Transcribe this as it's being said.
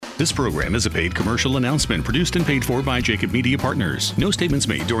This program is a paid commercial announcement produced and paid for by Jacob Media Partners. No statements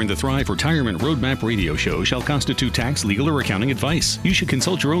made during the Thrive Retirement Roadmap radio show shall constitute tax, legal, or accounting advice. You should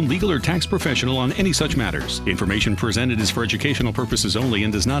consult your own legal or tax professional on any such matters. Information presented is for educational purposes only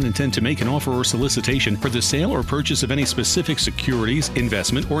and does not intend to make an offer or solicitation for the sale or purchase of any specific securities,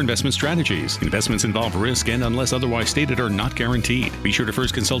 investment, or investment strategies. Investments involve risk and, unless otherwise stated, are not guaranteed. Be sure to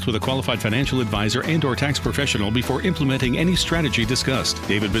first consult with a qualified financial advisor and or tax professional before implementing any strategy discussed.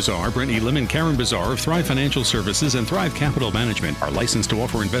 David Bazaar, Brent Elam, and Karen Bazaar of Thrive Financial Services and Thrive Capital Management are licensed to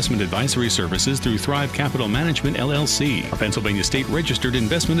offer investment advisory services through Thrive Capital Management, LLC, a Pennsylvania state registered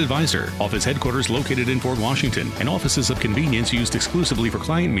investment advisor. Office headquarters located in Fort Washington, and offices of convenience used exclusively for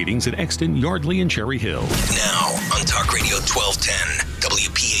client meetings at Exton, Yardley, and Cherry Hill. Now on Talk Radio 1210,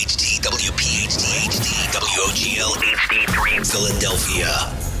 WPHT, WPHT HD, WOGL HD3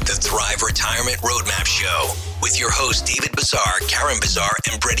 Philadelphia. The Thrive Retirement Roadmap Show with your hosts David Bazaar, Karen Bazaar,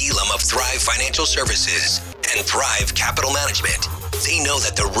 and Brett Elam of Thrive Financial Services and Thrive Capital Management. They know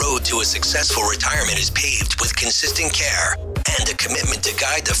that the road to a successful retirement is paved with consistent care and a commitment to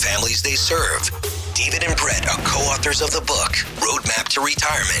guide the families they serve. David and Brett are co-authors of the book, Roadmap to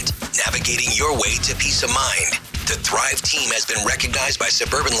Retirement, Navigating Your Way to Peace of Mind. The Thrive team has been recognized by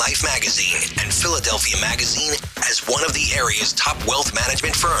Suburban Life Magazine and Philadelphia Magazine as one of the area's top wealth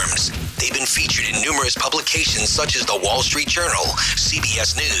management firms. They've been featured in numerous publications such as the Wall Street Journal,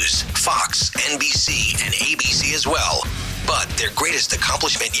 CBS News, Fox, NBC, and ABC as well. But their greatest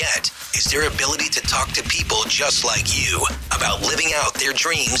accomplishment yet is their ability to talk to people just like you about living out their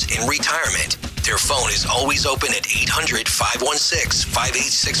dreams in retirement. Their phone is always open at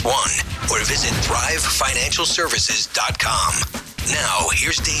 800-516-5861 or visit thrivefinancialservices.com. Now,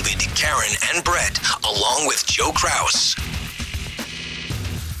 here's David, Karen, and Brett, along with Joe Kraus.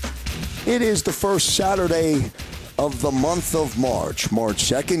 It is the first Saturday of the month of March, March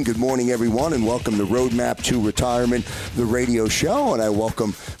 2nd. Good morning, everyone, and welcome to Roadmap to Retirement, the radio show. And I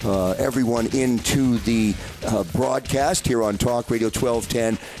welcome everyone into the broadcast here on Talk Radio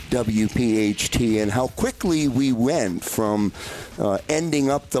 1210 WPHT. And how quickly we went from ending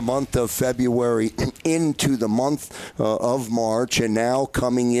up the month of February into the month of March, and now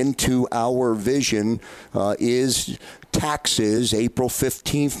coming into our vision is taxes. April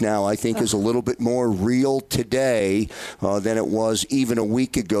 15th now, I think, is a little bit more real today than it was even a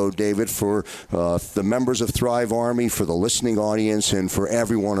week ago, David, for the members of Thrive Army, for the listening audience, and for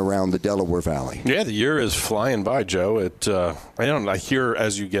everyone around the Delaware Valley. Yeah, the year is flying by, Joe. I hear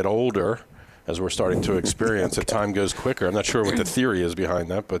as you get older, as we're starting to experience, that time goes quicker. I'm not sure what the theory is behind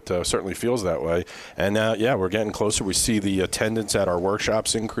that, but certainly feels that way. And we're getting closer. We see the attendance at our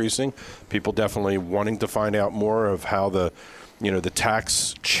workshops increasing. People definitely wanting to find out more of how the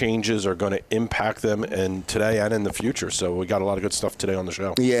tax changes are going to impact them and today and in the future. So we got a lot of good stuff today on the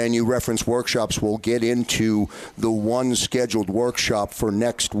show. Yeah, and you reference workshops. We'll get into the one scheduled workshop for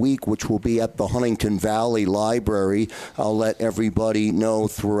next week, which will be at the Huntington Valley Library. I'll let everybody know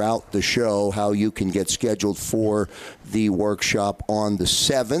throughout the show how you can get scheduled for the workshop on the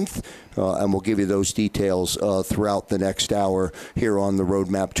 7th. And we'll give you those details throughout the next hour here on the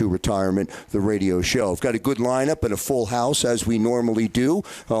Roadmap to Retirement, the radio show. We've got a good lineup and a full house, as we normally do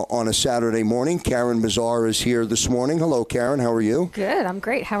on a Saturday morning. Karen Bazaar is here this morning. Hello, Karen. How are you? Good. I'm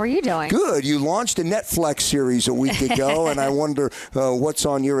great. How are you doing? Good. You launched a Netflix series a week ago, and I wonder what's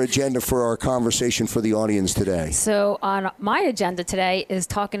on your agenda for our conversation for the audience today. So on my agenda today is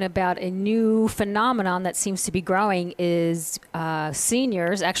talking about a new phenomenon that seems to be growing is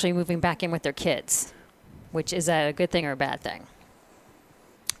seniors actually moving back in with their kids, which is a good thing or a bad thing?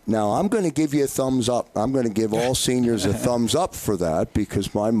 Now, I'm going to give you a thumbs up. I'm going to give all seniors a thumbs up for that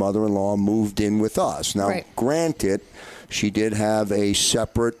because my mother-in-law moved in with us. Now, Granted, she did have a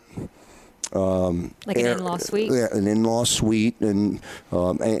separate like an in-law suite? Yeah, an in-law suite, and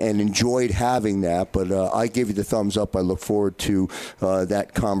enjoyed having that. But I give you the thumbs up. I look forward to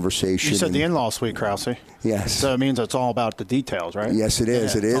that conversation. You said the in-law suite, Krause. Yes. So it means it's all about the details, right? Yes, it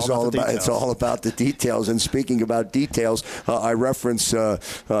is. Yeah, it is all about. It's all about the details. And speaking about details, I reference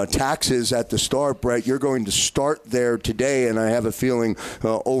taxes at the start. Brett, you're going to start there today, and I have a feeling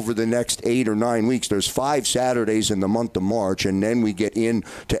over the next 8 or 9 weeks. There's 5 Saturdays in the month of March, and then we get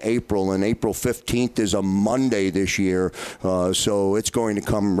into April. And April 15th is a Monday this year, so it's going to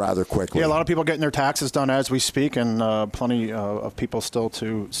come rather quickly. Yeah, a lot of people getting their taxes done as we speak, and plenty of people still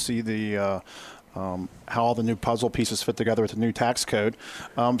to see the. How all the new puzzle pieces fit together with the new tax code.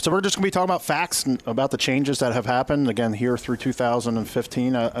 So we're just going to be talking about facts and about the changes that have happened, again, here through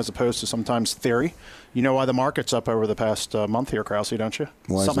 2015, as opposed to sometimes theory. You know why the market's up over the past month here, Krause, don't you?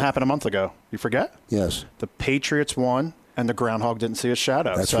 Why Something happened a month ago. You forget? Yes. The Patriots won. and the groundhog didn't see a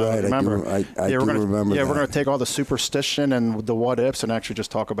shadow. That's so right. Remember, I do remember Yeah, that. we're going to take all the superstition and the what ifs and actually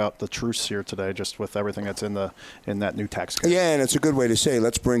just talk about the truths here today, just with everything that's in that new tax code. Yeah, and it's a good way to say,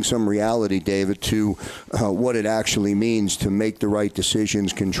 let's bring some reality, David, to what it actually means to make the right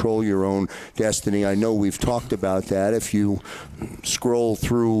decisions, control your own destiny. I know we've talked about that. If you scroll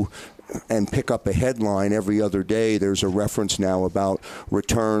through and pick up a headline every other day, there's a reference now about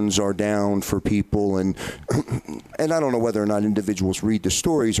returns are down for people, and I don't know whether or not individuals read the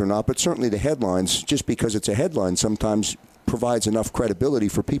stories or not, but certainly the headlines, just because it's a headline, sometimes provides enough credibility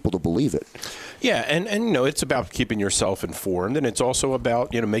for people to believe it. Yeah, and it's about keeping yourself informed, and it's also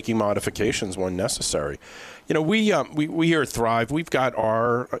about making modifications when necessary. We here at Thrive, we've got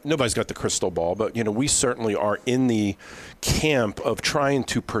nobody's got the crystal ball, but we certainly are in the camp of trying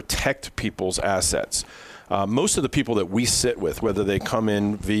to protect people's assets. Most of the people that we sit with, whether they come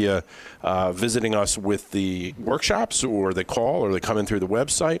in via visiting us with the workshops, or they call, or they come in through the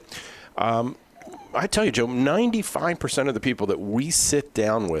website, I tell you, Joe, 95% of the people that we sit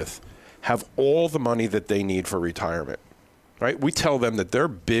down with have all the money that they need for retirement, right? We tell them that their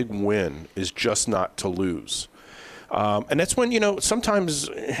big win is just not to lose. And that's when, sometimes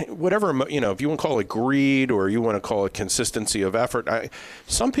whatever, if you want to call it greed or you want to call it consistency of effort,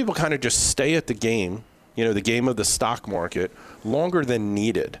 some people kind of just stay at the game, the game of the stock market, longer than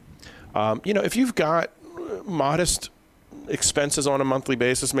needed. If you've got modest expenses on a monthly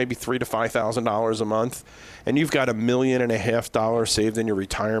basis, maybe $3,000 to $5,000 a month, and you've got $1.5 million saved in your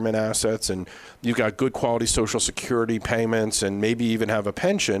retirement assets, and you've got good quality Social Security payments, and maybe even have a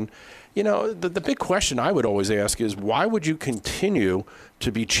pension, the big question I would always ask is, why would you continue to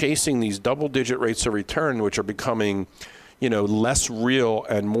be chasing these double-digit rates of return, which are becoming, less real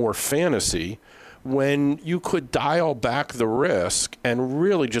and more fantasy, when you could dial back the risk and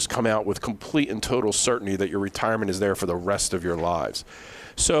really just come out with complete and total certainty that your retirement is there for the rest of your lives?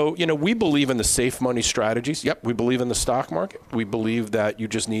 So, we believe in the safe money strategies. Yep, we believe in the stock market. We believe that you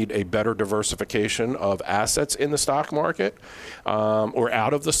just need a better diversification of assets in the stock market, or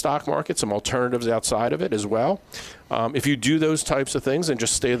out of the stock market, some alternatives outside of it as well. If you do those types of things and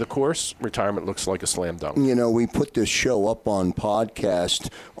just stay the course, retirement looks like a slam dunk. We put this show up on podcast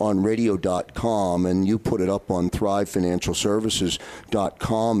on radio.com, and you put it up on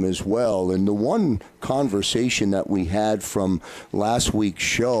thrivefinancialservices.com as well. And the one conversation that we had from last week's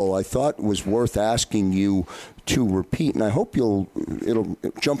show, I thought was worth asking you to repeat, and I hope it'll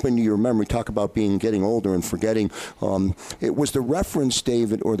jump into your memory. Talk about getting older and forgetting. It was the reference,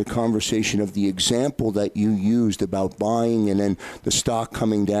 David, or the conversation of the example that you used about buying and then the stock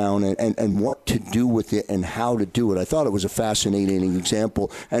coming down, and what to do with it and how to do it. I thought it was a fascinating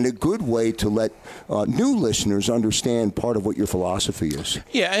example and a good way to let new listeners understand part of what your philosophy is.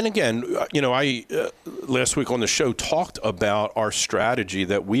 Yeah, and again, I last week on the show talked about our strategy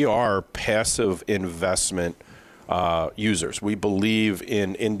that we are passive investment users. We believe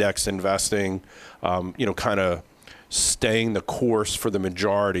in index investing, kind of staying the course for the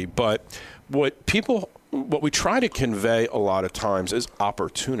majority. But what we try to convey a lot of times is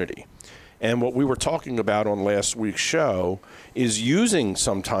opportunity. And what we were talking about on last week's show is using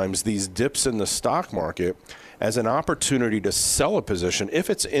sometimes these dips in the stock market as an opportunity to sell a position if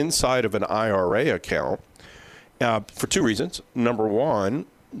it's inside of an IRA account, for two reasons. Number one,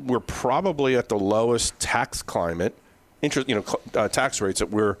 we're probably at the lowest tax climate, tax rates that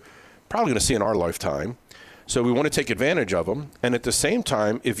we're probably going to see in our lifetime. So we want to take advantage of them. And at the same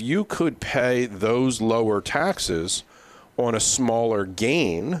time, if you could pay those lower taxes on a smaller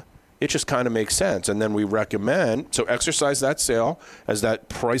gain, it just kind of makes sense. And then we recommend, so exercise that sale. As that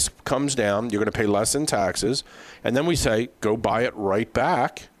price comes down, you're going to pay less in taxes. And then we say, go buy it right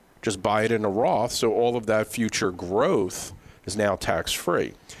back. Just buy it in a Roth. So all of that future growth is now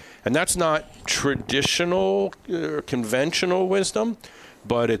tax-free. And that's not traditional, conventional wisdom,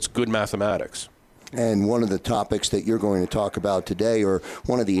 but it's good mathematics. And one of the topics that you're going to talk about today, or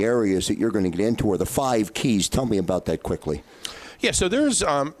one of the areas that you're going to get into, are the 5 keys. Tell me about that quickly. Yeah, so there's,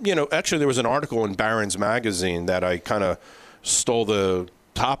 actually there was an article in Barron's Magazine that I kind of stole the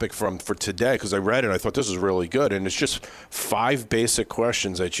topic for today because I read it. I thought this was really good. And it's just 5 basic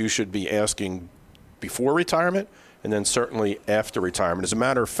questions that you should be asking before retirement and then certainly after retirement. As a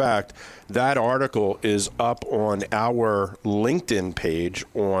matter of fact, that article is up on our LinkedIn page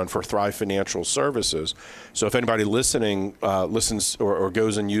for Thrive Financial Services. So if anybody listening listens or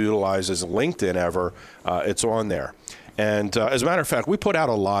goes and utilizes LinkedIn ever, it's on there. And as a matter of fact, we put out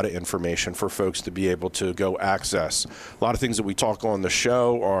a lot of information for folks to be able to go access. A lot of things that we talk on the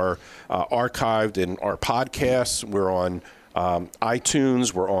show are archived in our podcasts. We're on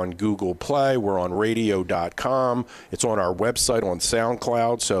iTunes, we're on Google Play, we're on radio.com. It's on our website on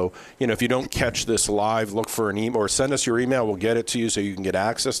SoundCloud. So, if you don't catch this live, look for an email or send us your email. We'll get it to you so you can get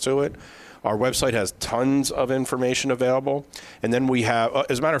access to it. Our website has tons of information available. And then we have,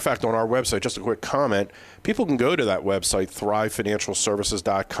 as a matter of fact, on our website, just a quick comment, people can go to that website,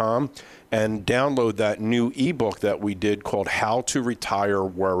 thrivefinancialservices.com, and download that new ebook that we did called How to Retire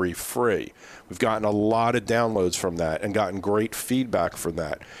Worry-Free. We've gotten a lot of downloads from that and gotten great feedback from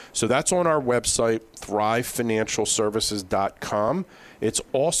that. So that's on our website, thrivefinancialservices.com. It's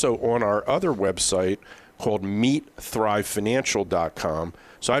also on our other website called meetthrivefinancial.com.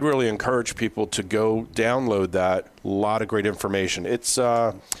 So I'd really encourage people to go download that. A lot of great information. It's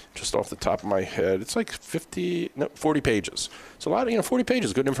just off the top of my head, it's like 40 pages. It's a lot of, 40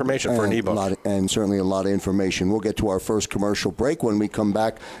 pages, good information for an ebook. And certainly a lot of information. We'll get to our first commercial break. When we come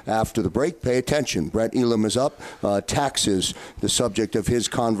back after the break, pay attention. Brett Elam is up. Taxes, the subject of his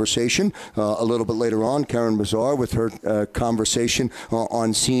conversation. A little bit later on, Karen Bazaar with her conversation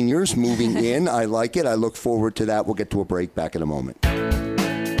on seniors moving in. I like it. I look forward to that. We'll get to a break. Back in a moment.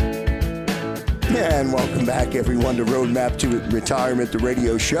 And welcome back, everyone, to Roadmap to Retirement, the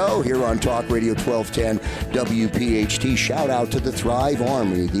radio show here on Talk Radio 1210 WPHT. Shout out to the Thrive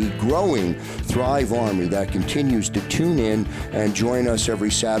Army, the growing Thrive Army that continues to tune in and join us every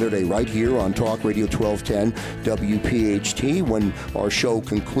Saturday right here on Talk Radio 1210 WPHT. When our show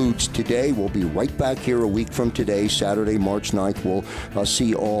concludes today, we'll be right back here a week from today, Saturday, March 9th. We'll see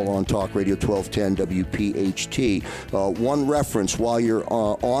you all on Talk Radio 1210 WPHT. One reference while you're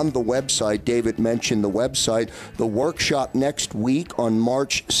on the website, David mentioned the website. The workshop next week on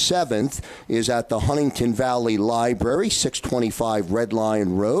March 7th is at the Huntington Valley Library, 625 Red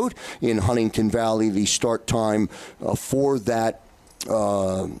Lion Road in Huntington Valley. The start time for that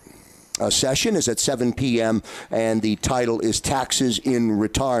session is at 7 p.m., and the title is Taxes in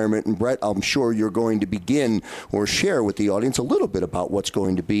Retirement. And Brett, I'm sure you're going to begin or share with the audience a little bit about what's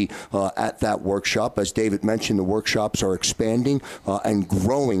going to be at that workshop. As David mentioned, the workshops are expanding and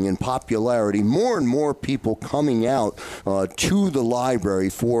growing in popularity. More and more people coming out to the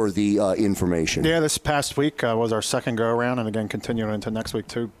library for the information. Yeah, this past week was our second go-around, and again, continuing into next week,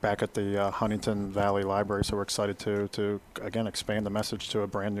 too, back at the Huntington Valley Library. So we're excited to again, expand the message to a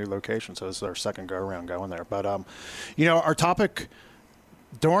brand-new location. So this is our second go-around going there. But, our topic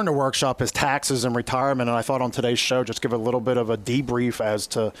during the workshop is taxes and retirement, and I thought on today's show just give a little bit of a debrief as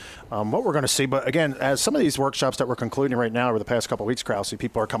to what we're going to see. But, again, as some of these workshops that we're concluding right now over the past couple of weeks, Krause,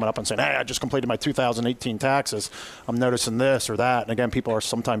 people are coming up and saying, hey, I just completed my 2018 taxes. I'm noticing this or that. And, again, people are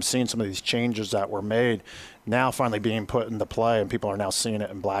sometimes seeing some of these changes that were made now finally being put into play, and people are now seeing it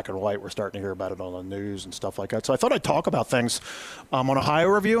in black and white. We're starting to hear about it on the news and stuff like that. So I thought I'd talk about things on a high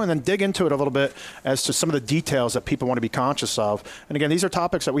overview and then dig into it a little bit as to some of the details that people want to be conscious of. And again, these are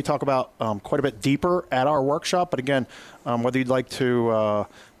topics that we talk about quite a bit deeper at our workshop. But again, whether you'd like to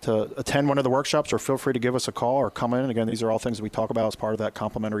attend one of the workshops, or feel free to give us a call or come in. And again, these are all things that we talk about as part of that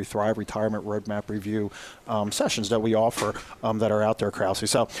complimentary Thrive Retirement Roadmap Review sessions that we offer that are out there, Krause.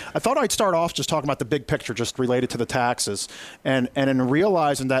 So I thought I'd start off just talking about the big picture, just related to the taxes, and in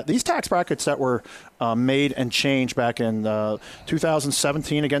realizing that these tax brackets that were made and changed back in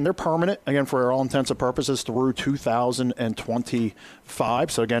 2017, again, they're permanent, again, for all intents and purposes, through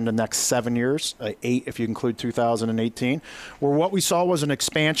 2025. So again, the next 7 years, 8 if you include 2018, where what we saw was an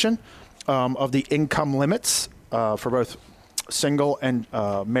expansion of the income limits for both single and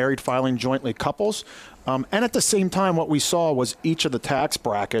married filing jointly couples. And at the same time, what we saw was each of the tax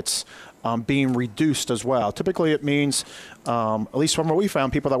brackets being reduced as well. Typically, it means, at least from what we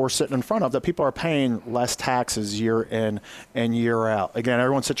found, people that we're sitting in front of, that people are paying less taxes year in and year out. Again,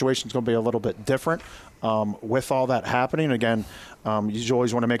 everyone's situation is going to be a little bit different with all that happening. Again, you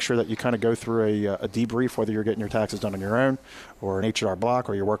always want to make sure that you kind of go through a debrief, whether you're getting your taxes done on your own or an H&R Block,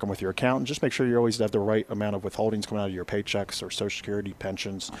 or you're working with your accountant. Just make sure you always have the right amount of withholdings coming out of your paychecks or Social Security,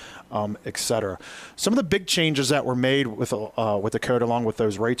 pensions, et cetera. Some of the big changes that were made with the code, along with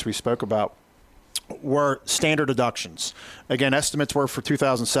those rates we spoke about, were standard deductions. Again, estimates were for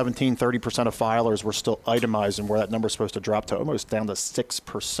 2017, 30% of filers were still itemized, and where that number is supposed to drop to almost down to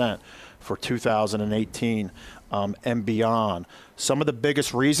 6% for 2018 and beyond. Some of the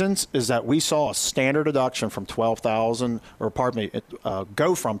biggest reasons is that we saw a standard deduction from go from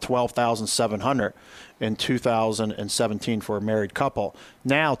 $12,700 in 2017 for a married couple.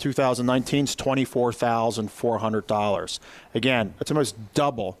 Now, 2019 is $24,400. Again, it's almost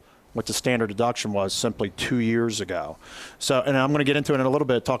double what the standard deduction was simply 2 years ago. So, and I'm going to get into it in a little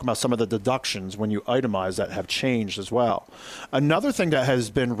bit, talking about some of the deductions when you itemize that have changed as well. Another thing that has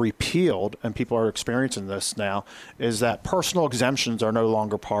been repealed, and people are experiencing this now, is that personal exemptions are no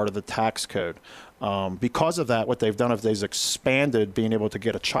longer part of the tax code. Because of that, what they've done is they've expanded being able to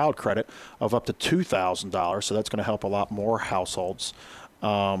get a child credit of up to $2,000. So that's going to help a lot more households.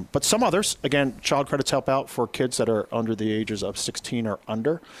 But some others, again, child credits help out for kids that are under the ages of 16 or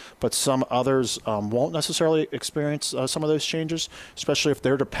under, but some others won't necessarily experience some of those changes, especially if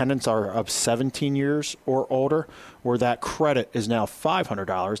their dependents are of 17 years or older, where that credit is now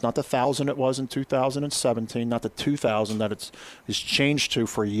 $500, not the $1,000 it was in 2017, not the $2,000 that is changed to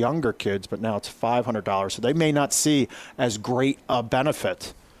for younger kids, but now it's $500. So they may not see as great a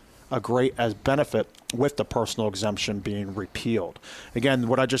benefit with the personal exemption being repealed. Again,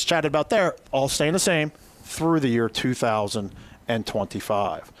 what I just chatted about there, all staying the same through the year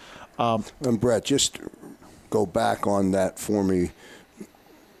 2025. And Brett, just go back on that for me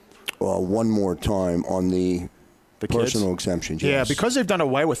one more time on the personal kids? exemptions. Yeah, Yes. because they've done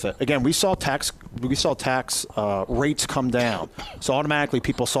away with it. Again, we saw tax rates come down, so automatically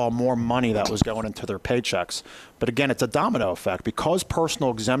people saw more money that was going into their paychecks. But again, it's a domino effect because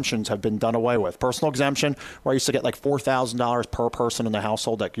personal exemptions have been done away with. Personal exemption, where I used to get like $4,000 per person in the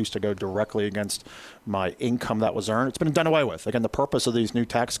household, that used to go directly against my income that was earned. It's been done away with. Again, the purpose of these new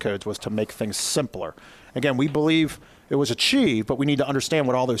tax codes was to make things simpler. Again, we believe it was achieved, but we need to understand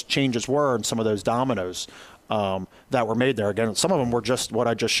what all those changes were and some of those dominoes that were made there. Again, some of them were just what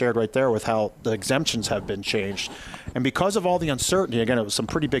I just shared right there with how the exemptions have been changed. And because of all the uncertainty, again, it was some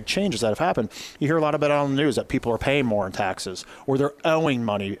pretty big changes that have happened. You hear a lot about it on the news that people are paying more in taxes or they're owing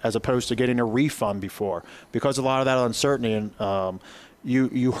money as opposed to getting a refund before. Because of a lot of that uncertainty, and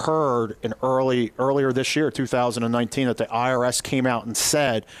you heard earlier this year, 2019, that the IRS came out and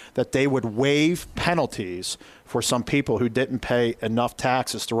said that they would waive penalties for some people who didn't pay enough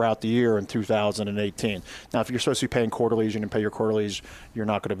taxes throughout the year in 2018. Now, if you're supposed to be paying quarterlies, you didn't pay your quarterlies, you're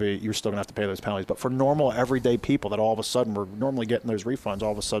still going to have to pay those penalties. But for normal, everyday people that all of a sudden were normally getting those refunds,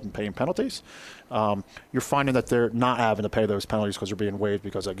 all of a sudden paying penalties, you're finding that they're not having to pay those penalties because they're being waived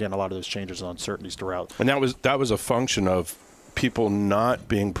because, again, a lot of those changes and uncertainties throughout. And that was a function of people not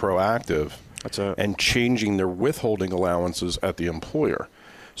being proactive and changing their withholding allowances at the employer.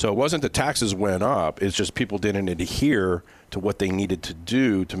 So it wasn't the taxes went up, it's just people didn't adhere to what they needed to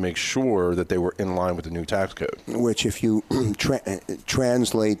do to make sure that they were in line with the new tax code. Which, if you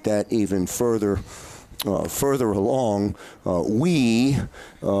translate that even further along, we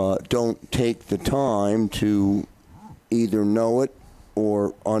don't take the time to either know it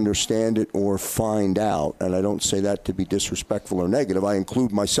or understand it or find out. And I don't say that to be disrespectful or negative. I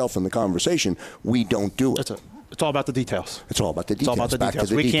include myself in the conversation. We don't do it. It's all about the details. It's all about the details. It's all about the Back details.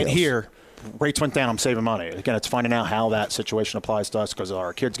 to the We details. can't hear rates went down, I'm saving money. Again, it's finding out how that situation applies to us because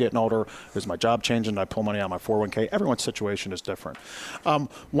our kids getting older. Is my job changing? I pull money out of my 401k? Everyone's situation is different.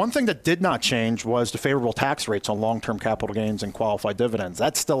 One thing that did not change was the favorable tax rates on long-term capital gains and qualified dividends.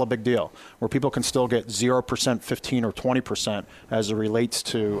 That's still a big deal, where people can still get 0%, 15 or 20% as it relates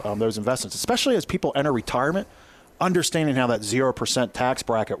to those investments, especially as people enter retirement. Understanding how that 0% tax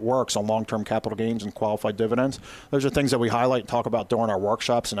bracket works on long-term capital gains and qualified dividends. Those are things that we highlight and talk about during our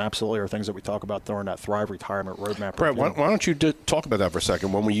workshops, and absolutely are things that we talk about during that Thrive Retirement Roadmap. Brett, why don't you talk about that for a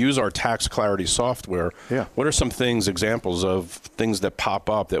second? When we use our tax clarity software, what are some examples of things that pop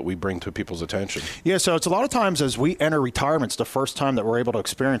up that we bring to people's attention? Yeah, so it's a lot of times as we enter retirement, it's the first time that we're able to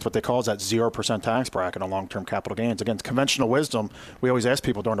experience what they call that 0% tax bracket on long-term capital gains. Again, it's conventional wisdom. We always ask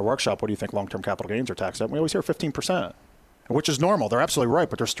people during the workshop, what do you think long-term capital gains are taxed at? And we always hear 15%. Which is normal. They're absolutely right,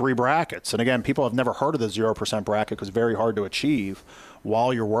 but there's 3 brackets. And again, people have never heard of the 0% bracket because it's very hard to achieve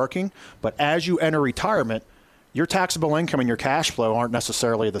while you're working. But as you enter retirement, your taxable income and your cash flow aren't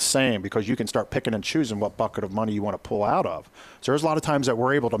necessarily the same because you can start picking and choosing what bucket of money you want to pull out of. So there's a lot of times that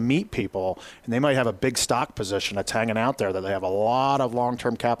we're able to meet people and they might have a big stock position that's hanging out there that they have a lot of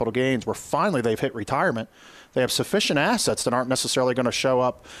long-term capital gains where finally they've hit retirement. They have sufficient assets that aren't necessarily going to show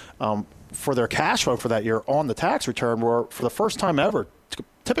up for their cash flow for that year on the tax return, where for the first time ever,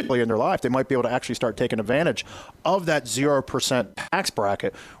 typically in their life, they might be able to actually start taking advantage of that 0% tax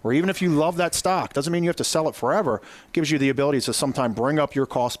bracket, where even if you love that stock, doesn't mean you have to sell it forever. It gives you the ability to sometime bring up your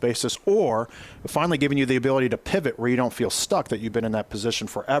cost basis, or finally giving you the ability to pivot where you don't feel stuck that you've been in that position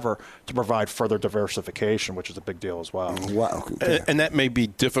forever to provide further diversification, which is a big deal as well. Wow. And that may be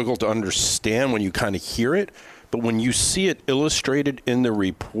difficult to understand when you kind of hear it, but when you see it illustrated in the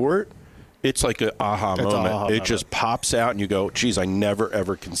report, it's like an aha moment. It just pops out and you go, geez, I never,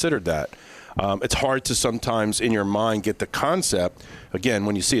 ever considered that. it's hard to sometimes in your mind get the concept. Again,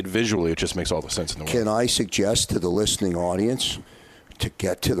 when you see it visually, it just makes all the sense in the world. Can I suggest to the listening audience to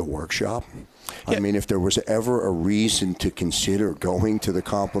get to the workshop? Yeah. I mean, if there was ever a reason to consider going to the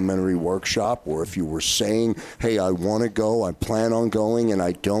complimentary workshop, or if you were saying, hey, I want to go, I plan on going, and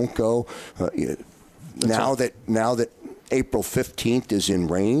I don't go, now that April 15th is in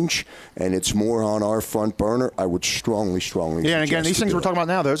range and it's more on our front burner, I would strongly Yeah, and again, these things we're talking about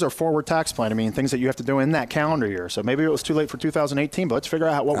now, those are forward tax plan. I mean, things that you have to do in that calendar year. So maybe it was too late for 2018, but let's figure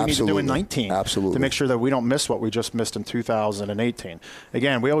out what we need to do in 19 to make sure that we don't miss what we just missed in 2018.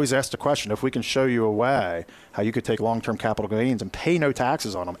 Again, we always ask the question, if we can show you a way how you could take long-term capital gains and pay no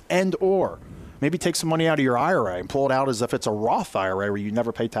taxes on them, and or maybe take some money out of your IRA and pull it out as if it's a Roth IRA where you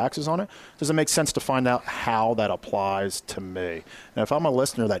never pay taxes on it. Does it make sense to find out how that applies to me? And if I'm a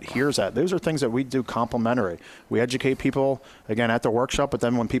listener that hears that, those are things that we do complimentary. We educate people, again, at the workshop, but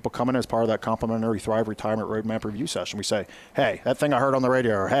then when people come in as part of that complimentary Thrive Retirement Roadmap Review session, we say, hey, that thing I heard on the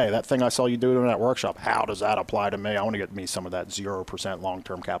radio, or hey, that thing I saw you do in that workshop, how does that apply to me? I want to get me some of that 0%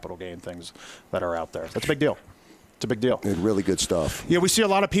 long-term capital gain things that are out there. That's a big deal. It's a big deal. It's really good stuff. Yeah, we see a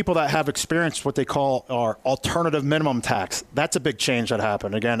lot of people that have experienced what they call our alternative minimum tax. That's a big change that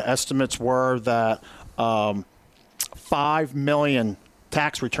happened. Again, estimates were that 5 million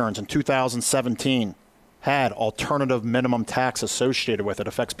tax returns in 2017 had alternative minimum tax associated with it. It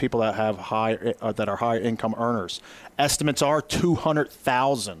affects people that have that are high income earners. Estimates are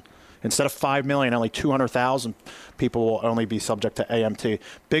 200,000. Instead of 5 million, only 200,000 people will only be subject to AMT.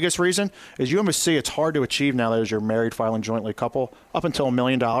 Biggest reason is you almost see it's hard to achieve now that as you're married, filing jointly couple. Up until $1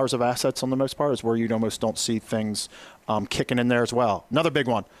 million of assets on the most part is where you almost don't see things kicking in there as well. Another big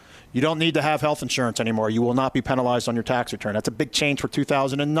one. You don't need to have health insurance anymore. You will not be penalized on your tax return. That's a big change for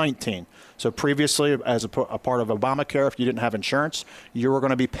 2019. So previously, as a part of Obamacare, if you didn't have insurance, you were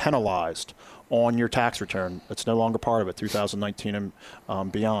going to be penalized on your tax return. It's no longer part of it, 2019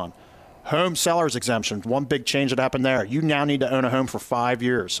 and beyond. Home seller's exemption, one big change that happened there. You now need to own a home for 5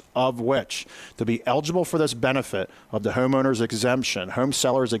 years, of which to be eligible for this benefit of the homeowner's exemption, home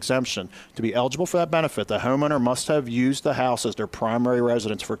seller's exemption, to be eligible for that benefit, the homeowner must have used the house as their primary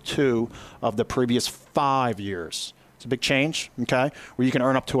residence for 2 of the previous 5 years. It's a big change, okay, where you can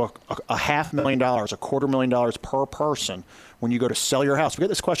earn up to a $500,000, $250,000 per person when you go to sell your house. We get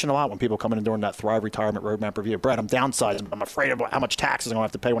this question a lot when people come in and during that Thrive Retirement Roadmap Review. Brett, I'm downsizing. I'm afraid of how much taxes I'm going to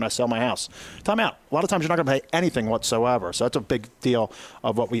have to pay when I sell my house. Time out. A lot of times you're not going to pay anything whatsoever. So that's a big deal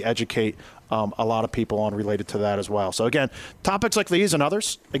of what we educate a lot of people on related to that as well. So again, topics like these and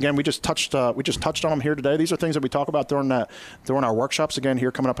others, again, we just touched on them here today. These are things that we talk about during our workshops, again,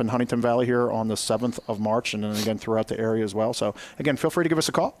 here coming up in Huntington Valley here on the 7th of March, and then again throughout the area as well. So again, feel free to give us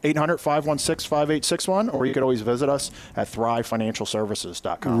a call, 800-516-5861, or you could always visit us at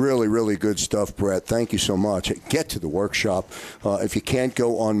thrivefinancialservices.com. Really, really good stuff, Brett. Thank you so much. Get to the workshop. If you can't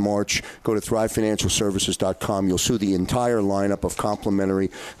go on March, go to thrivefinancialservices.com. You'll see the entire lineup of complimentary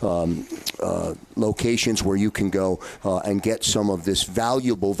locations where you can go and get some of this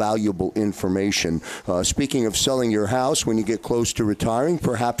valuable information. Speaking of selling your house when you get close to retiring,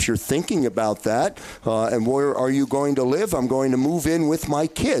 perhaps you're thinking about that. And where are you going to live? I'm going to move in with my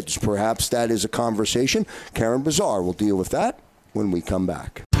kids. Perhaps that is a conversation. Karen Bazaar will deal with that when we come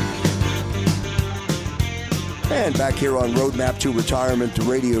back. And back here on Roadmap to Retirement, the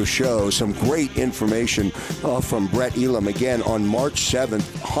radio show, some great information from Brett Elam. Again, on March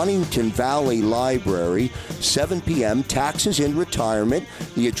 7th, Huntington Valley Library, 7 p.m., Taxes in Retirement.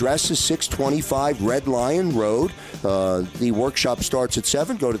 The address is 625 Red Lion Road. The workshop starts at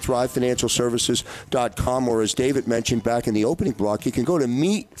 7. Go to thrivefinancialservices.com, or as David mentioned back in the opening block, you can go to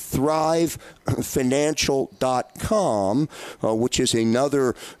meetthrivefinancial.com, which is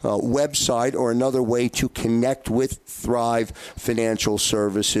another website or another way to connect with Thrive Financial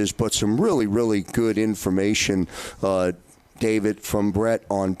Services. But some really, really good information, David, from Brett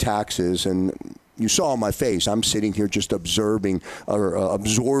on taxes. And you saw my face. I'm sitting here just absorbing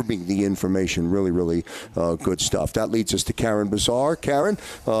the information. Really, really good stuff. That leads us to Karen Bazaar. Karen,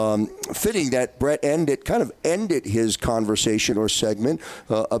 fitting that Brett ended his conversation or segment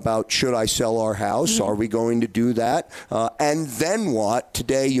about should I sell our house? Mm-hmm. Are we going to do that? And then what?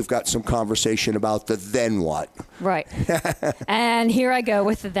 Today you've got some conversation about the then what. Right. And here I go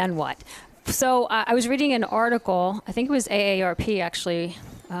with the then what. So I was reading an article, I think it was AARP actually,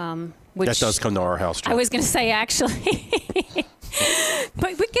 which that does come to our house, Joe. I was going to say, actually.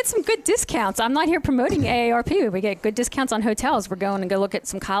 But we get some good discounts. I'm not here promoting AARP. We get good discounts on hotels. We're going to go look at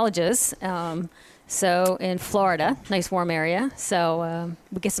some colleges. So in Florida, nice warm area. So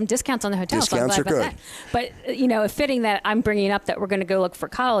we get some discounts on the hotels. Discounts so I'm glad are about that. But, you know, fitting that I'm bringing up that we're going to go look for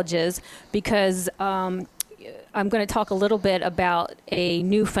colleges because I'm going to talk a little bit about a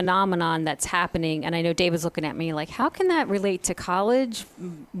new phenomenon that's happening. And I know David's looking at me like, how can that relate to college,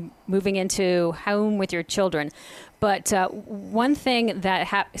 moving into home with your children? But one thing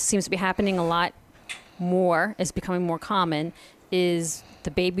that seems to be happening a lot more, is becoming more common, is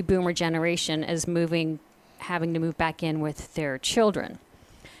the baby boomer generation is having to move back in with their children.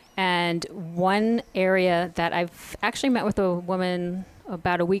 And one area that I've actually met with a woman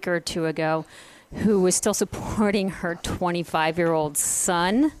about a week or two ago who was still supporting her 25-year-old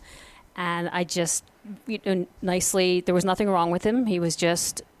son. And I just, nicely, there was nothing wrong with him. He was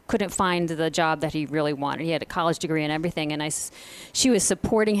just couldn't find the job that he really wanted. He had a college degree and everything. And she was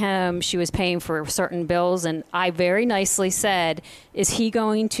supporting him. She was paying for certain bills. And I very nicely said, is he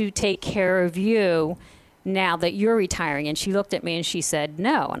going to take care of you now that you're retiring? And she looked at me and she said,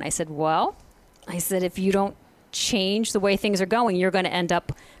 no. And I said, well, if you don't change the way things are going, you're going to end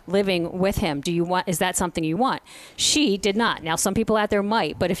up living with him. Is that something you want? She did not. Now, some people out there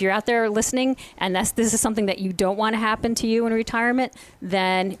might, but if you're out there listening and this is something that you don't want to happen to you in retirement,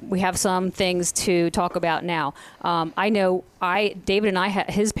 then we have some things to talk about now. I know David and I,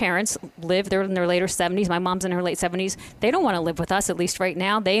 his parents they're in their later 70s. My mom's in her late 70s. They don't want to live with us, at least right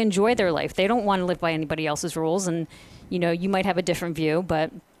now. They enjoy their life. They don't want to live by anybody else's rules. And, you might have a different view,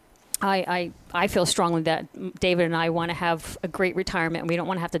 but I feel strongly that David and I want to have a great retirement, and we don't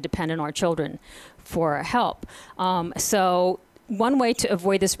want to have to depend on our children for help. So one way to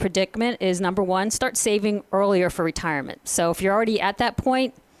avoid this predicament is, number one, start saving earlier for retirement. So if you're already at that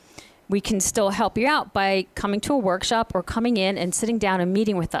point, we can still help you out by coming to a workshop or coming in and sitting down and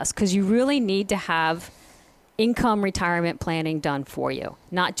meeting with us, because you really need to have income retirement planning done for you,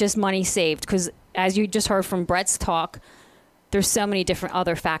 not just money saved. Because as you just heard from Brett's talk, there's so many different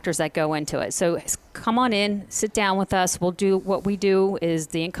other factors that go into it. So come on in, sit down with us. We'll do what we do is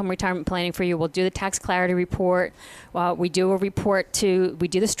the income retirement planning for you. We'll do the tax clarity report. We do we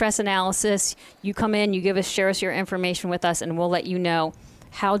do the stress analysis. You come in, share us your information with us, and we'll let you know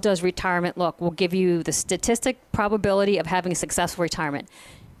how does retirement look. We'll give you the statistic probability of having a successful retirement.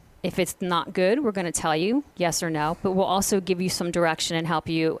 If it's not good, we're going to tell you yes or no, but we'll also give you some direction and help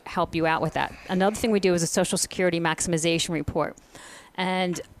you out with that. Another thing we do is a Social Security maximization report.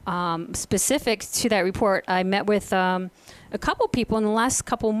 And specific to that report, I met with a couple people in the last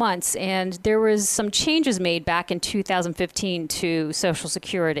couple months, and there was some changes made back in 2015 to Social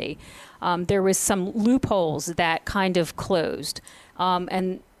Security. There was some loopholes that kind of closed.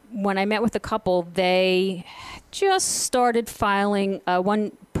 And when I met with a couple, they just started filing,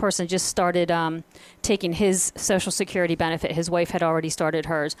 one person just started taking his Social Security benefit. His wife had already started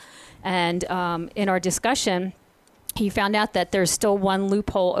hers. And in our discussion, he found out that there's still one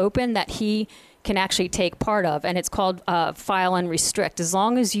loophole open that he can actually take part of, and it's called file and restrict. As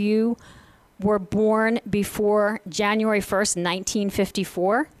long as you were born before January 1st,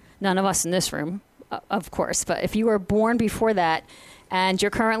 1954, none of us in this room, of course, but if you were born before that, and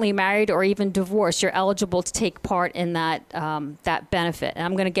you're currently married or even divorced, you're eligible to take part in that benefit. And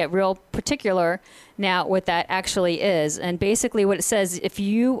I'm going to get real particular now what that actually is. And basically what it says, if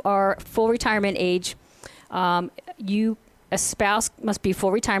you are full retirement age, a spouse must be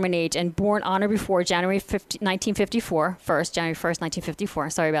full retirement age and born on or before January 1954, January 1st, 1954,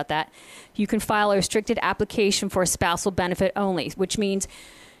 sorry about that. You can file a restricted application for a spousal benefit only, which means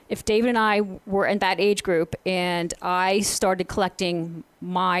if David and I were in that age group and I started collecting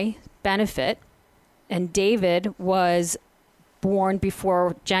my benefit and David was born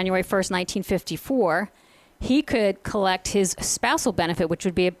before January 1st, 1954, he could collect his spousal benefit, which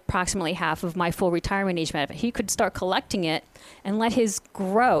would be approximately half of my full retirement age benefit. He could start collecting it and let his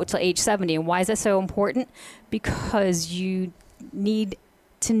grow till age 70. And why is that so important? Because you need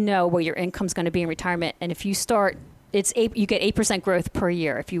to know what your income is going to be in retirement. And if you start, you get 8% growth per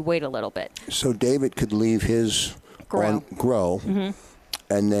year if you wait a little bit. So David could leave his grow, mm-hmm.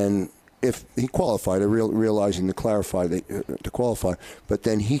 and then if he qualified, realizing to clarify to qualify, but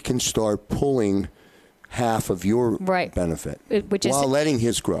then he can start pulling half of your benefit, while letting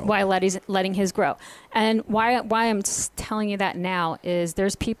his grow. While letting his grow. And why I'm telling you that now is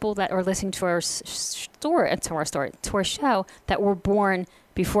there's people that are listening to our show that were born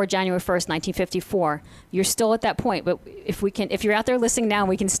before January 1st, 1954. You're still at that point, but if you're out there listening now and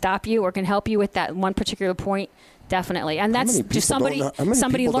we can stop you or can help you with that one particular point, definitely. And that's just somebody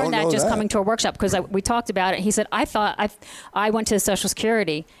learned that just coming to a workshop, because we talked about it. He said, I went to Social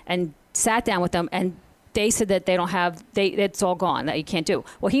Security and sat down with them, and they said that they don't have, it's all gone, that you can't do.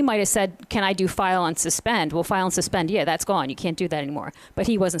 Well, he might have said, can I do file and suspend? Well, file and suspend, yeah, that's gone. You can't do that anymore. But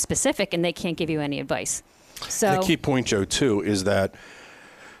he wasn't specific, and they can't give you any advice. So the key point, Joe, too, is that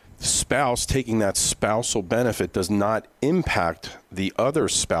spouse taking that spousal benefit does not impact the other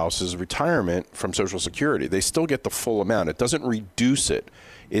spouse's retirement from Social Security. They still get the full amount. It doesn't reduce it.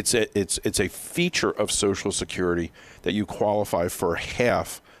 It's a feature of Social Security that you qualify for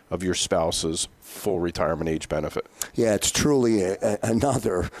half of your spouse's full retirement age benefit. Yeah, it's truly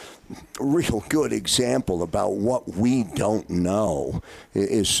another real good example about what we don't know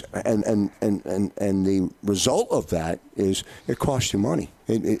is, and the result of that is it costs you money.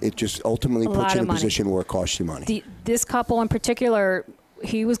 It just ultimately puts you in a position where it costs you money. This couple in particular,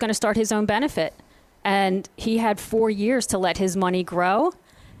 he was going to start his own benefit, and he had 4 years to let his money grow,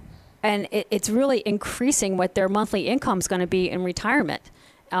 and it's really increasing what their monthly income is going to be in retirement.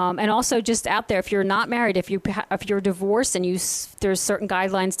 And also just out there, if you're not married, if you're divorced, and there's certain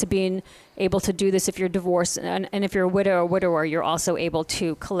guidelines to being able to do this if you're divorced, and if you're a widow or widower, you're also able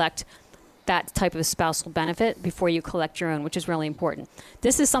to collect that type of spousal benefit before you collect your own, which is really important.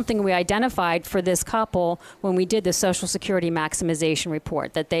 This is something we identified for this couple when we did the Social Security maximization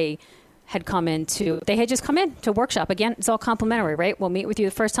report that they had just come in to workshop. Again, it's all complimentary, right? We'll meet with you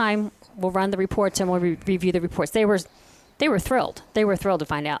the first time, we'll run the reports, and we'll review the reports. They were thrilled. They were thrilled to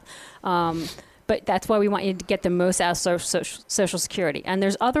find out. But that's why we want you to get the most out of Social Security. And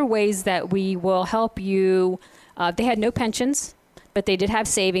there's other ways that we will help you. They had no pensions, but they did have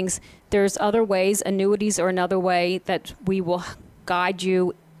savings. There's other ways, annuities are another way that we will guide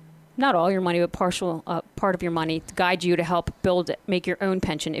you, not all your money, but part of your money, to guide you to help make your own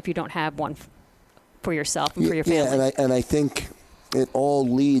pension if you don't have one for yourself and for your family. Yeah, and I think it all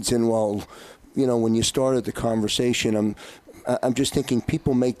leads in, well, you know, when you started the conversation, I'm just thinking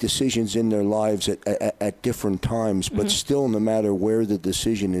people make decisions in their lives at different times, but still, no matter where the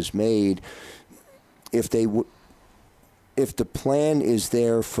decision is made, if the plan is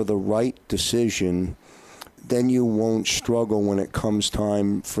there for the right decision, then you won't struggle when it comes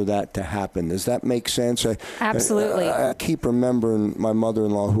time for that to happen. Does that make sense? Absolutely. I keep remembering my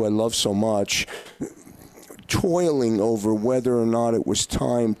mother-in-law, who I love so much, toiling over whether or not it was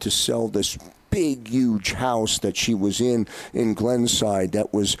time to sell this big, huge house that she was in Glenside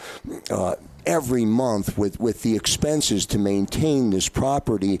that was every month with the expenses to maintain this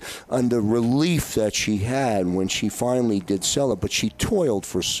property, and the relief that she had when she finally did sell it. But she toiled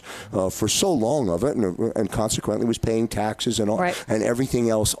for so long of it, and consequently was paying taxes and all, right, and everything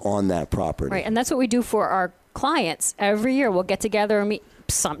else on that property. Right, and that's what we do for our clients. Every year we'll get together and meet.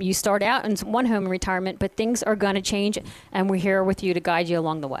 You start out in one home in retirement, but things are going to change, and we're here with you to guide you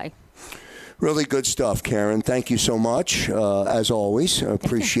along the way. Really good stuff, Karen. Thank you so much, as always.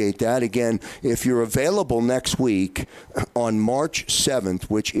 Appreciate that. Again, if you're available next week on March 7th,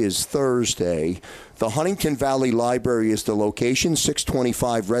 which is Thursday, the Huntington Valley Library is the location,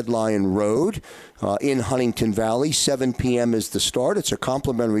 625 Red Lion Road in Huntington Valley. 7 p.m. is the start. It's a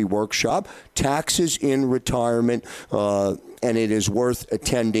complimentary workshop, taxes in retirement, and it is worth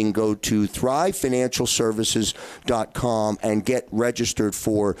attending. Go to thrivefinancialservices.com and get registered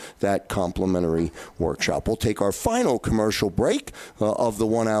for that complimentary workshop. We'll take our final commercial break of the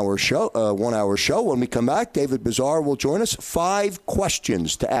 1 hour show. When we come back, David Bazaar will join us. 5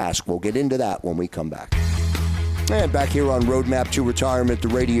 questions to ask. We'll get into that when we come back. And back here on Roadmap to Retirement, the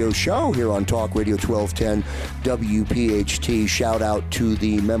radio show here on Talk Radio 1210 WPHT. Shout out to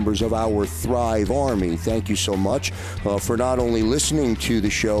the members of our Thrive Army. Thank you so much for not only listening to the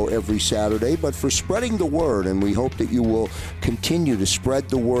show every Saturday, but for spreading the word. And we hope that you will continue to spread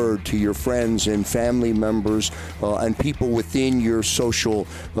the word to your friends and family members and people within your social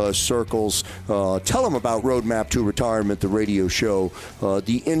circles. Tell them about Roadmap to Retirement, the radio show.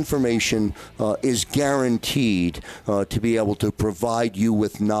 The information is guaranteed to be able to provide you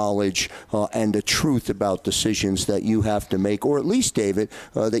with knowledge and the truth about decisions that you have to make, or at least, David,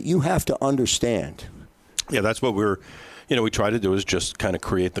 that you have to understand. Yeah, that's what we try to do, is just kind of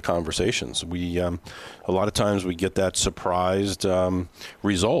create the conversations. We, a lot of times we get that surprised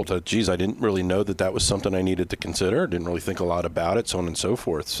result. Geez, I didn't really know that was something I needed to consider. Didn't really think a lot about it, so on and so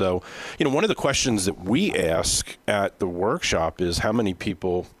forth. So, one of the questions that we ask at the workshop is how many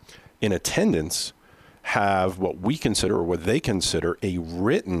people in attendance have what we consider, or what they consider, a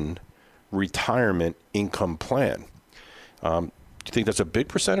written retirement income plan. Do you think that's a big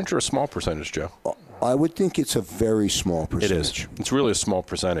percentage or a small percentage, Joe? I would think it's a very small percentage. It is. It's really a small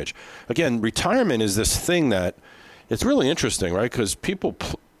percentage. Again, retirement is this thing that it's really interesting, right? Because people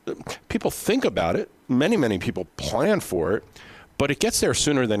think about it. Many people plan for it. but it gets there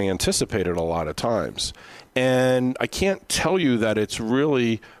sooner than anticipated a lot of times. And I can't tell you that it's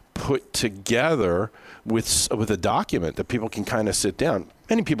really put together with a document that people can kind of sit down.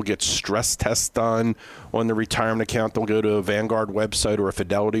 Many people get stress tests done on the retirement account. They'll go to a Vanguard website or a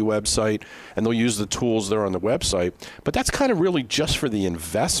Fidelity website, and they'll use the tools there on the website. But that's kind of really just for the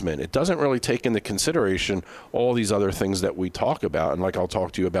investment. It doesn't really take into consideration all these other things that we talk about. And like I'll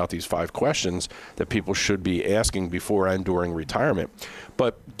talk to you about these 5 questions that people should be asking before and during retirement.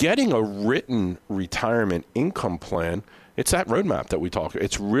 But getting a written retirement income plan, it's that roadmap that we talk about.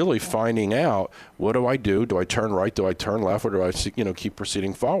 It's really finding out, what do I do? Do I turn right? Do I turn left? Or do I, keep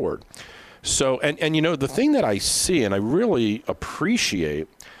proceeding forward? So, and the thing that I see and I really appreciate,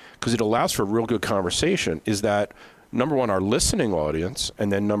 because it allows for real good conversation, is that, number one, our listening audience,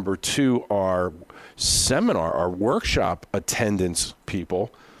 and then number 2, our seminar, our workshop attendance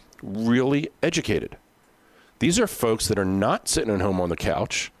people, really educated. These are folks that are not sitting at home on the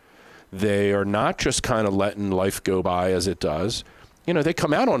couch. They are not just kind of letting life go by as it does. They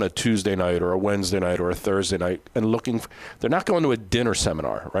come out on a Tuesday night or a Wednesday night or a Thursday night and they're not going to a dinner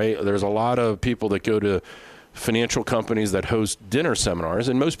seminar, right? There's a lot of people that go to financial companies that host dinner seminars,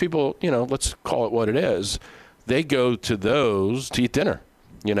 and most people, let's call it what it is, they go to those to eat dinner,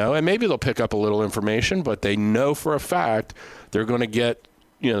 and maybe they'll pick up a little information, but they know for a fact they're going to get,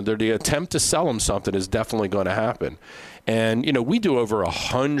 the attempt to sell them something is definitely going to happen. And, we do over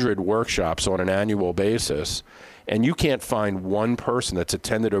 100 workshops on an annual basis, and you can't find one person that's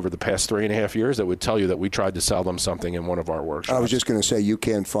attended over the past 3.5 years that would tell you that we tried to sell them something in one of our workshops. I was just going to say, you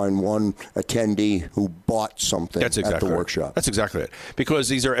can't find one attendee who bought something at the workshop. That's exactly it. Because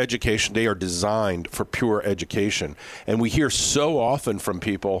these are education. They are designed for pure education. And we hear so often from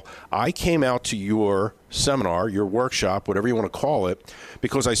people, I came out to your seminar, your workshop, whatever you want to call it,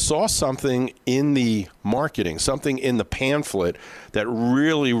 because I saw something in the marketing, something in the pamphlet that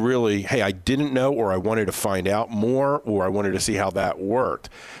really, really, hey, I didn't know, or I wanted to find out more, or I wanted to see how that worked.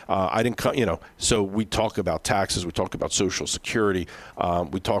 I didn't, so we talk about taxes, we talk about Social Security,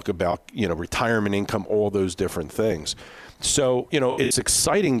 we talk about, retirement income, all those different things. So, it's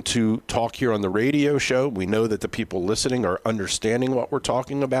exciting to talk here on the radio show. We know that the people listening are understanding what we're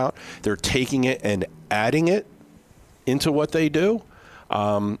talking about. They're taking it and adding it into what they do.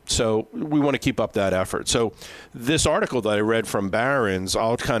 So we want to keep up that effort. So this article that I read from Barron's,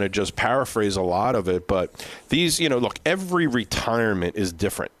 I'll kind of just paraphrase a lot of it, but these, look, every retirement is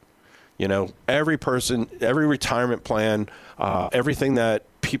different. Every person, every retirement plan, everything that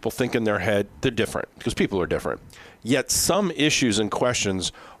people think in their head, they're different because people are different. Yet some issues and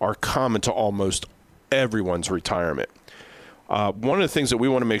questions are common to almost everyone's retirement. One of the things that we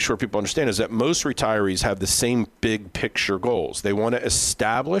want to make sure people understand is that most retirees have the same big picture goals. They want to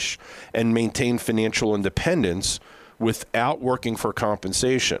establish and maintain financial independence without working for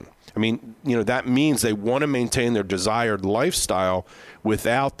compensation. I mean, that means they want to maintain their desired lifestyle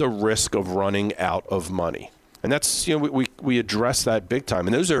without the risk of running out of money. And that's, we address that big time.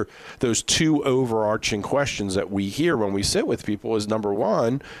 And those are those 2 overarching questions that we hear when we sit with people is, number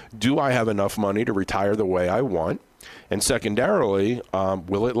 1, do I have enough money to retire the way I want? And secondarily,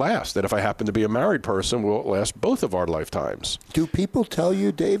 will it last? That if I happen to be a married person, will it last both of our lifetimes? Do people tell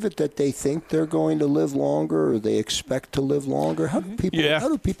you, David, that they think they're going to live longer or they expect to live longer? How do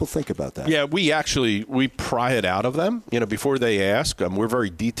people think about that? Yeah, we pry it out of them, before they ask. We're very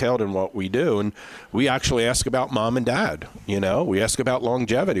detailed in what we do. And we actually ask about mom and dad. We ask about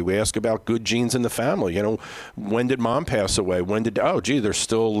longevity. We ask about good genes in the family. When did mom pass away? They're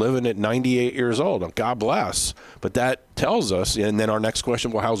still living at 98 years old. God bless. But that tells us, and then our next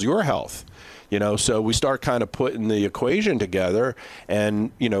question, well, how's your health? So we start kind of putting the equation together,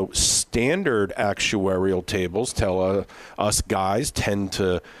 and, standard actuarial tables tell us guys tend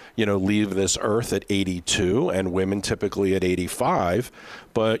to, leave this earth at 82 and women typically at 85.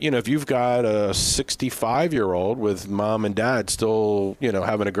 But, if you've got a 65-year-old with mom and dad still,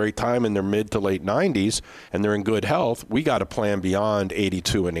 having a great time in their mid to late 90s and they're in good health, we got to plan beyond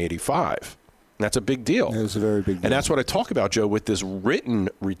 82 and 85. That's a big deal. It's a very big deal. And that's what I talk about, Joe, with this written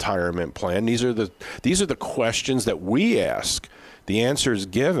retirement plan. These are the questions that we ask. The answers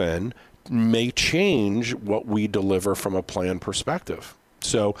given may change what we deliver from a plan perspective.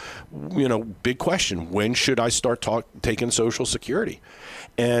 So, big question. When should I start taking Social Security?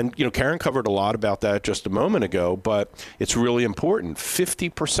 And, Karen covered a lot about that just a moment ago, but it's really important.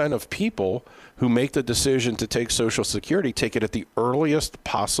 50% of people who make the decision to take Social Security take it at the earliest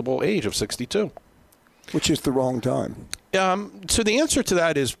possible age of 62. Which is the wrong time. So the answer to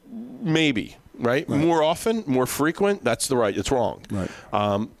that is maybe, right? More often, more frequent, it's wrong. Right.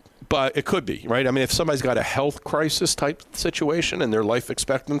 But it could be, right? I mean, if somebody's got a health crisis type situation and their life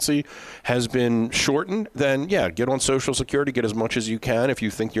expectancy has been shortened, then yeah, get on Social Security, get as much as you can if you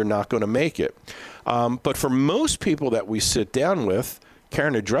think you're not going to make it. But for most people that we sit down with,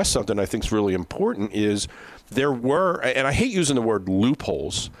 Karen addressed something I think is really important is there were, and I hate using the word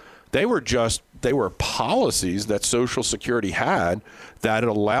loopholes, they were policies that Social Security had that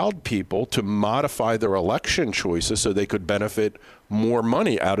allowed people to modify their election choices so they could benefit more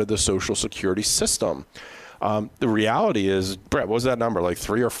money out of the Social Security system. The reality is, Brett, what was that number? Like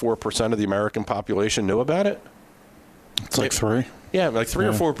 3 or 4% of the American population knew about it? It's like 3. Yeah, like 3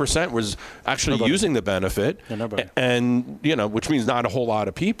 or 4% was actually using the benefit, and which means not a whole lot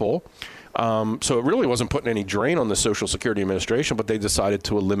of people. So it really wasn't putting any drain on the Social Security Administration, but they decided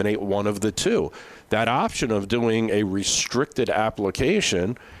to eliminate one of the two. That option of doing a restricted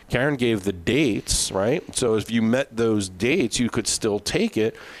application, Karen gave the dates, right? So if you met those dates, you could still take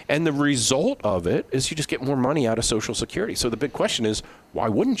it. And the result of it is you just get more money out of Social Security. So the big question is, why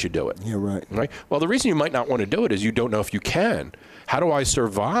wouldn't you do it? Yeah, right. Right? Well, the reason you might not want to do it is you don't know if you can. How do I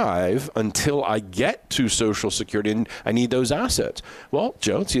survive until I get to Social Security and I need those assets? Well,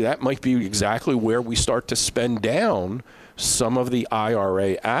 Joe, see, that might be exactly where we start to spend down some of the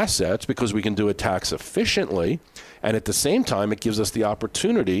IRA assets because we can do it tax efficiently. And at the same time, it gives us the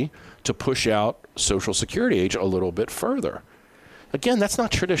opportunity to push out Social Security age a little bit further. Again, that's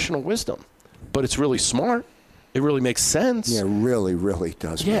not traditional wisdom, but it's really smart. It really makes sense. Yeah, really, really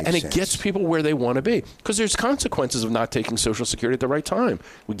does make sense. Yeah, and it gets people where they want to be. Because there's consequences of not taking Social Security at the right time.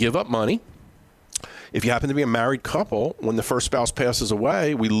 We give up money. If you happen to be a married couple, when the first spouse passes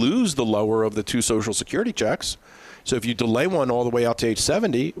away, we lose the lower of the two Social Security checks. So if you delay one all the way out to age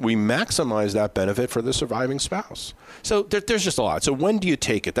 70, we maximize that benefit for the surviving spouse. So there's just a lot. So when do you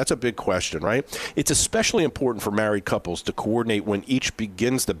take it? That's a big question, right? It's especially important for married couples to coordinate when each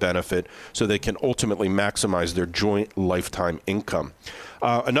begins the benefit so they can ultimately maximize their joint lifetime income.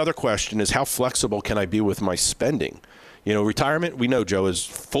 Another question is, how flexible can I be with my spending? Retirement, we know, Joe, is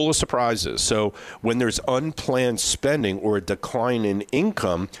full of surprises. So when there's unplanned spending or a decline in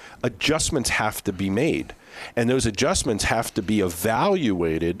income, adjustments have to be made. And those adjustments have to be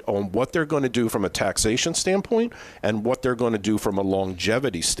evaluated on what they're going to do from a taxation standpoint and what they're going to do from a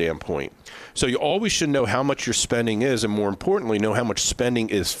longevity standpoint. So you always should know how much your spending is, and more importantly, know how much spending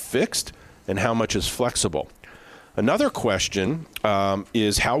is fixed and how much is flexible. Another question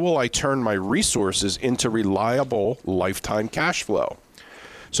is, how will I turn my resources into reliable lifetime cash flow?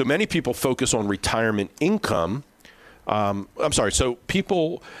 So many people focus on retirement income. So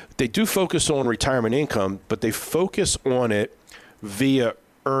people, they do focus on retirement income, but they focus on it via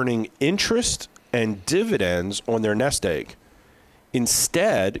earning interest and dividends on their nest egg.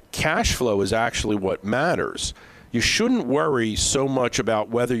 Instead, cash flow is actually what matters. You shouldn't worry so much about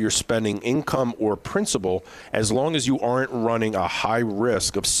whether you're spending income or principal as long as you aren't running a high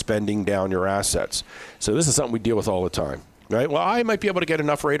risk of spending down your assets. So this is something we deal with all the time. Right? Well, I might be able to get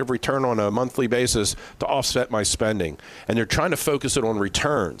enough rate of return on a monthly basis to offset my spending. And they're trying to focus it on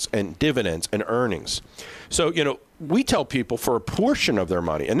returns and dividends and earnings. So, we tell people for a portion of their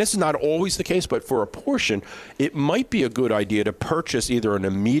money, and this is not always the case, but for a portion, it might be a good idea to purchase either an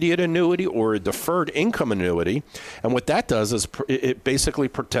immediate annuity or a deferred income annuity. And what that does is it basically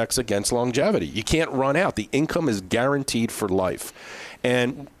protects against longevity. You can't run out. The income is guaranteed for life.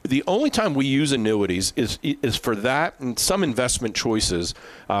 And the only time we use annuities is for that and some investment choices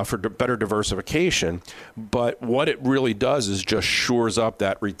for better diversification. But what it really does is just shores up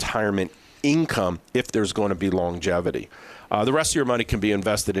that retirement income if there's going to be longevity. The rest of your money can be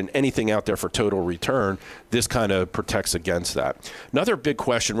invested in anything out there for total return. This kind of protects against that. Another big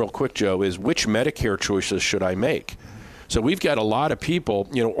question, real quick, Joe, is which Medicare choices should I make? So we've got a lot of people,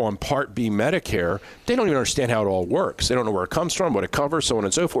 on Part B Medicare. They don't even understand how it all works. They don't know where it comes from, what it covers, so on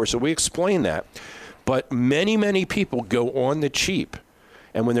and so forth. So we explain that. But many, many people go on the cheap.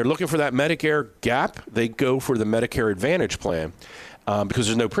 And when they're looking for that Medicare gap, they go for the Medicare Advantage plan because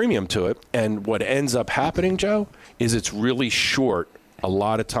there's no premium to it. And what ends up happening, Joe, is it's really short a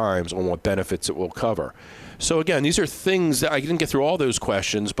lot of times on what benefits it will cover. So again, these are things that I didn't get through all those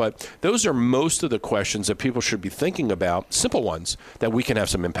questions, but those are most of the questions that people should be thinking about, simple ones, that we can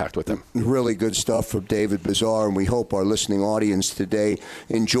have some impact with them. Really good stuff from David Bazaar, and we hope our listening audience today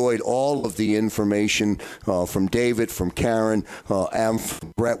enjoyed all of the information from David, from Karen, and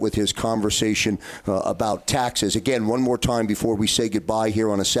from Brett with his conversation about taxes. Again, one more time before we say goodbye here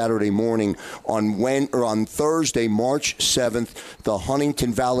on a Saturday morning, on Thursday, March 7th, the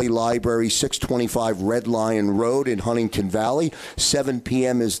Huntington Valley Library, 625 Red Line Bryan Road in Huntington Valley. 7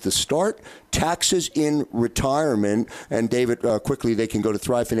 p.m. is the start. Taxes in Retirement. And David, quickly, they can go to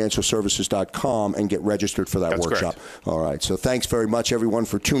thrivefinancialservices.com and get registered for that workshop. Correct. All right. So thanks very much, everyone,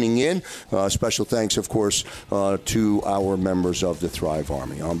 for tuning in. Special thanks, of course, to our members of the Thrive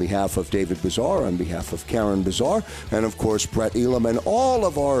Army. On behalf of David Bazaar, on behalf of Karen Bazaar, and, of course, Brett Elam, and all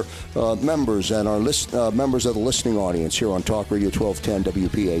of our members and our members of the listening audience here on Talk Radio 1210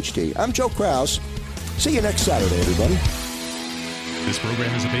 WPHT. I'm Joe Krause. See you next Saturday, everybody. This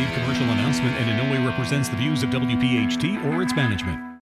program is a paid commercial announcement and in no way represents the views of WPHT or its management.